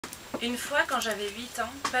Une fois, quand j'avais 8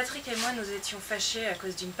 ans, Patrick et moi nous étions fâchés à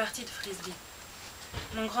cause d'une partie de frisbee.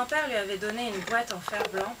 Mon grand-père lui avait donné une boîte en fer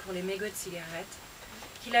blanc pour les mégots de cigarettes,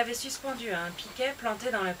 qu'il avait suspendue à un piquet planté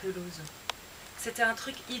dans la pelouse. C'était un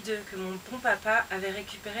truc hideux que mon bon papa avait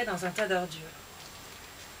récupéré dans un tas d'ordures.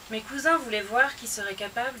 Mes cousins voulaient voir qui serait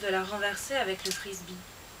capable de la renverser avec le frisbee.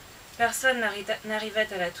 Personne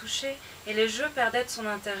n'arrivait à la toucher et les jeux perdaient de son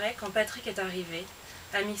intérêt quand Patrick est arrivé,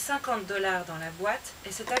 a mis 50 $ dans la boîte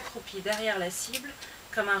et s'est accroupi derrière la cible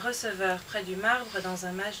comme un receveur près du marbre dans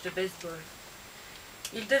un match de baseball.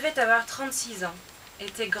 Il devait avoir 36 ans,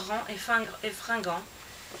 était grand et fringant,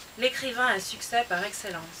 l'écrivain à succès par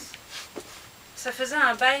excellence. Ça faisait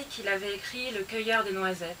un bail qu'il avait écrit Le cueilleur de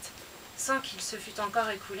noisettes, sans qu'il se fût encore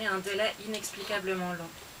écoulé un délai inexplicablement long.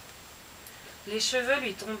 Les cheveux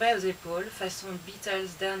lui tombaient aux épaules, façon Beatles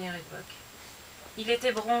dernière époque. Il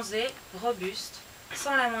était bronzé, robuste,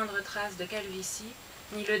 sans la moindre trace de calvitie,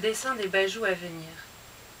 ni le dessin des bajoux à venir.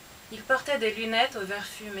 Il portait des lunettes au verre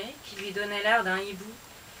fumé qui lui donnaient l'air d'un hibou,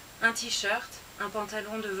 un t-shirt, un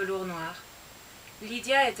pantalon de velours noir.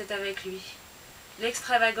 Lydia était avec lui.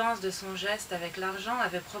 L'extravagance de son geste avec l'argent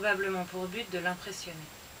avait probablement pour but de l'impressionner.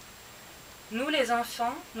 Nous, les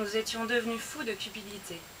enfants, nous étions devenus fous de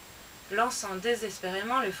cupidité, lançant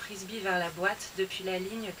désespérément le frisbee vers la boîte depuis la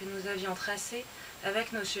ligne que nous avions tracée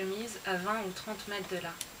avec nos chemises à 20 ou 30 mètres de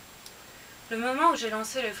là. Le moment où j'ai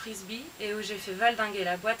lancé le frisbee et où j'ai fait valdinguer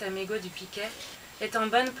la boîte à mégots du piquet est en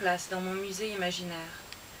bonne place dans mon musée imaginaire.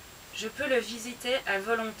 Je peux le visiter à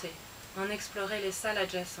volonté, en explorer les salles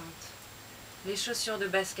adjacentes. Les chaussures de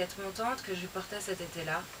basket montantes que je portais cet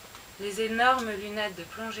été-là, les énormes lunettes de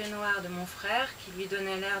plongée noire de mon frère qui lui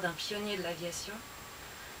donnaient l'air d'un pionnier de l'aviation,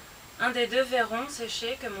 un des 2 vairons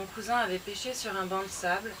séchés que mon cousin avait pêchés sur un banc de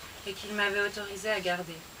sable et qu'il m'avait autorisé à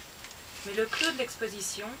garder. Mais le clou de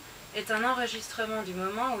l'exposition est un enregistrement du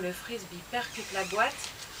moment où le frisbee percute la boîte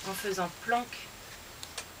en faisant plonk.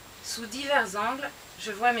 Sous divers angles,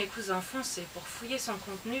 je vois mes cousins foncer pour fouiller son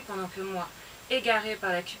contenu pendant que moi, égaré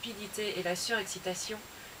par la cupidité et la surexcitation,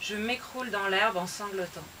 je m'écroule dans l'herbe en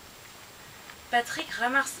sanglotant. Patrick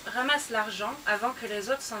ramasse l'argent avant que les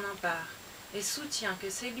autres s'en emparent et soutient que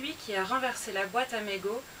c'est lui qui a renversé la boîte à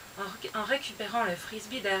mégots en récupérant le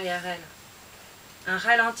frisbee derrière elle. Un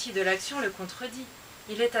ralenti de l'action le contredit.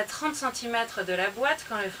 Il est à 30 cm de la boîte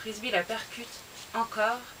quand le frisbee la percute,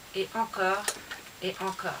 encore et encore et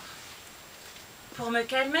encore. Pour me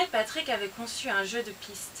calmer, Patrick avait conçu un jeu de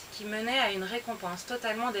piste qui menait à une récompense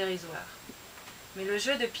totalement dérisoire. Mais le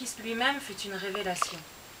jeu de piste lui-même fut une révélation.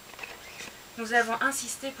 Nous avons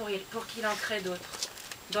insisté pour qu'il en crée d'autres.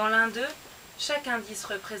 Dans l'un d'eux, chaque indice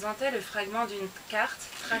représentait le fragment d'une carte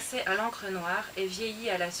tracée à l'encre noire et vieillie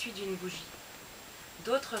à la suite d'une bougie.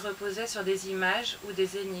 D'autres reposaient sur des images ou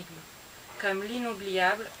des énigmes, comme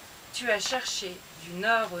l'inoubliable « Tu as cherché du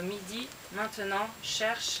nord au midi, maintenant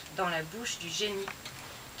cherche dans la bouche du génie »,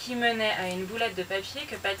 qui menait à une boulette de papier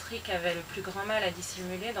que Patrick avait le plus grand mal à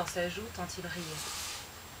dissimuler dans sa joue tant il riait.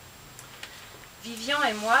 Vivian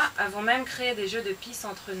et moi avons même créé des jeux de piste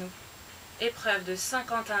entre nous, épreuve de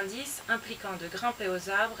 50 indices impliquant de grimper aux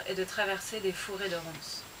arbres et de traverser des fourrés de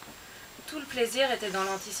ronces. Tout le plaisir était dans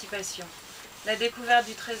l'anticipation. La découverte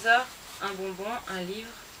du trésor, un bonbon, un livre,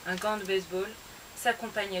 un gant de baseball,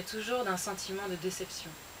 s'accompagnait toujours d'un sentiment de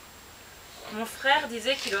déception. Mon frère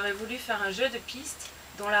disait qu'il aurait voulu faire un jeu de piste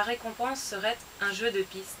dont la récompense serait un jeu de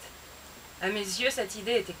piste. À mes yeux, cette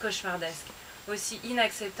idée était cauchemardesque, aussi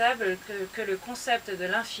inacceptable que le concept de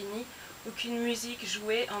l'infini ou qu'une musique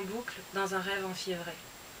jouée en boucle dans un rêve enfiévré.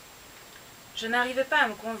 Je n'arrivais pas à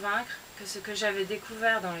me convaincre que ce que j'avais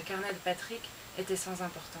découvert dans le carnet de Patrick était sans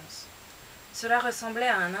importance. Cela ressemblait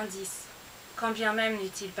à un indice, quand bien même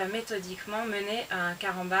n'eût-il pas méthodiquement mené à un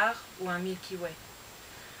carambar ou un Milky Way.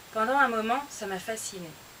 Pendant un moment, ça m'a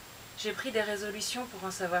fascinée. J'ai pris des résolutions pour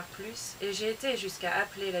en savoir plus et j'ai été jusqu'à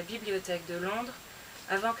appeler la bibliothèque de Londres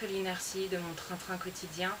avant que l'inertie de mon train-train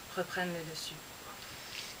quotidien reprenne le dessus.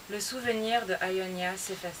 Le souvenir de Ionia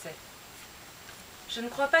s'effaçait. Je ne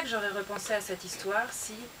crois pas que j'aurais repensé à cette histoire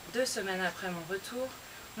si, 2 semaines après mon retour,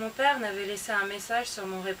 mon père n'avait laissé un message sur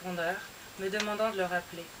mon répondeur, me demandant de le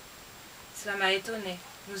rappeler. Cela m'a étonnée.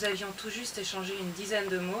 Nous avions tout juste échangé une dizaine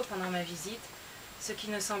de mots pendant ma visite, ce qui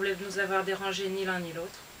ne semblait nous avoir dérangé ni l'un ni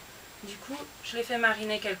l'autre. Du coup, je l'ai fait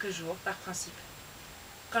mariner quelques jours, par principe.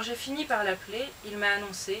 Quand j'ai fini par l'appeler, il m'a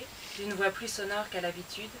annoncé, d'une voix plus sonore qu'à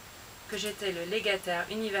l'habitude, que j'étais le légataire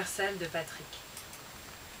universel de Patrick.